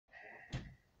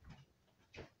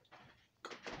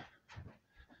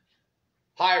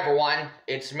Hi everyone,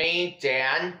 it's me,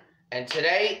 Dan, and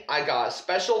today I got a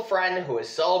special friend who is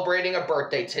celebrating a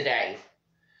birthday today.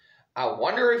 I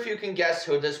wonder if you can guess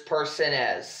who this person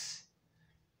is.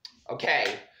 Okay,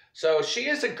 so she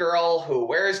is a girl who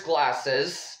wears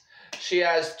glasses. She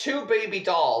has two baby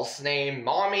dolls named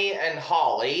Mommy and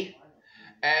Holly,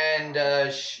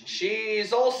 and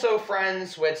she's also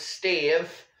friends with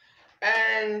Steve,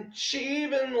 and she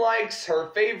even likes her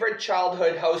favorite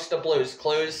childhood host of Blue's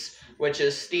Clues, which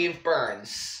is Steve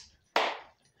Burns.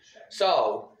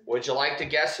 So, would you like to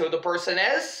guess who the person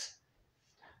is?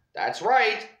 That's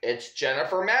right, it's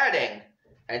Jennifer Madding.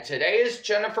 And today is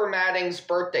Jennifer Madding's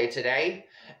birthday today,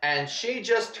 and she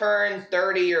just turned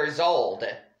 30 years old.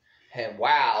 And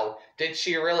wow, did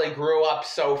she really grow up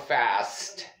so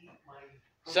fast.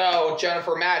 So,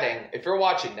 Jennifer Madding, if you're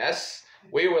watching this,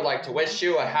 we would like to wish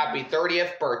you a happy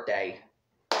 30th birthday.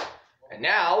 And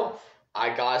now,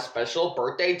 I got a special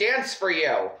birthday dance for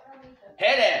you.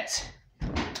 Hit it!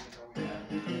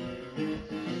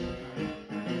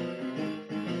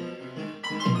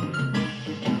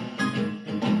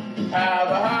 Have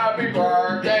a happy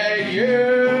birthday,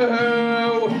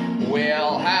 you.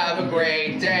 We'll have a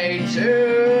great day,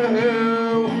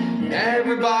 too.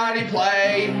 Everybody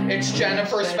play. It's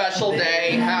Jennifer's special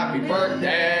day. Happy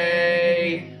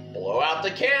birthday. Blow out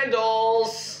the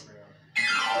candles.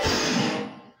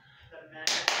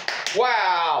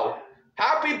 Wow.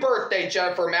 Happy birthday,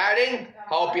 Jennifer Madding.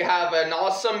 Hope you have an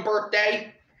awesome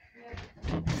birthday.